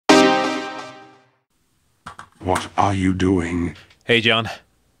What are you doing? Hey, John.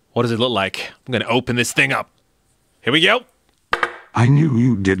 What does it look like? I'm going to open this thing up. Here we go. I knew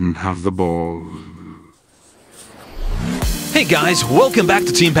you didn't have the ball. Hey guys, welcome back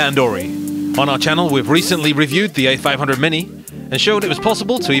to Team Pandory. On our channel, we've recently reviewed the A500 Mini and showed it was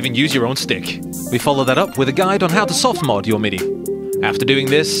possible to even use your own stick. We followed that up with a guide on how to soft mod your MIDI. After doing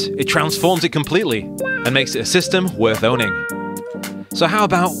this, it transforms it completely and makes it a system worth owning. So how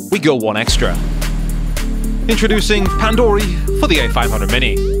about we go one extra? Introducing Pandory for the A500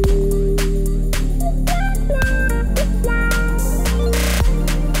 Mini.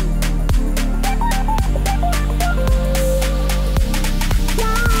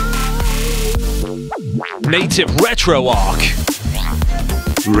 Native RetroArch.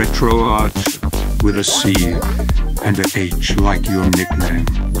 RetroArch with a C and a H like your nickname.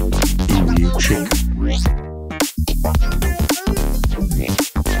 Emu chick.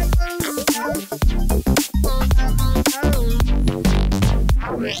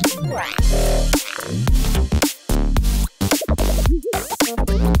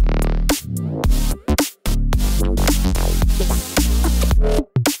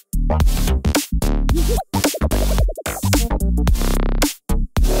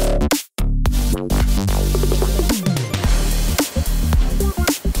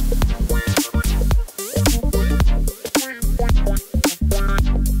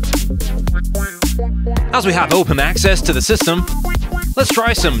 As we have open access to the system, let's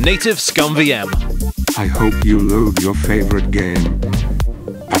try some native ScummVM. I hope you load your favorite game.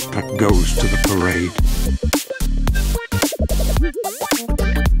 Pat goes to the parade.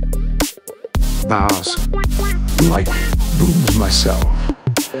 Bars. Like booms myself.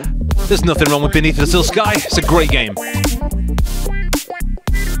 There's nothing wrong with Beneath the Still Sky. It's a great game.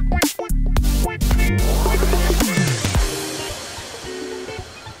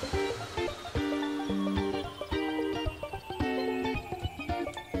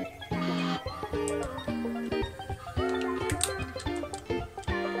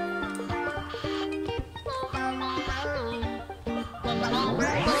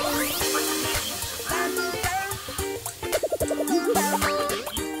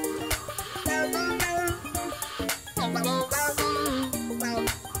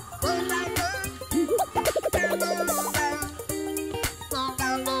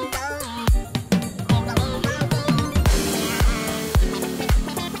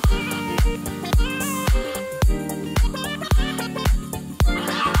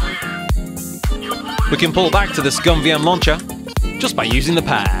 We can pull back to the ScummVM launcher just by using the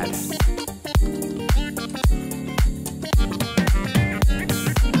pad.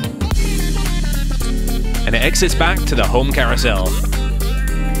 And it exits back to the home carousel.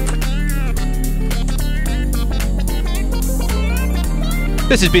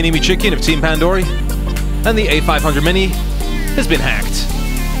 This has been Emu Chicken of Team Pandory, and the A500 Mini has been hacked.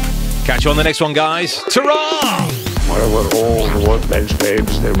 Catch you on the next one, guys. Ta-ra! Well, on all the Workbench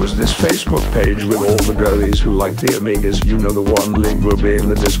babes, there was this Facebook page with all the girlies who liked the Amigas. You know the one, link will be in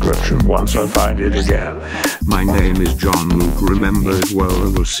the description once I find it again. My name is John Luke, remember it well,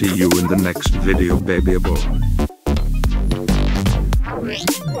 and we'll see you in the next video, baby boy.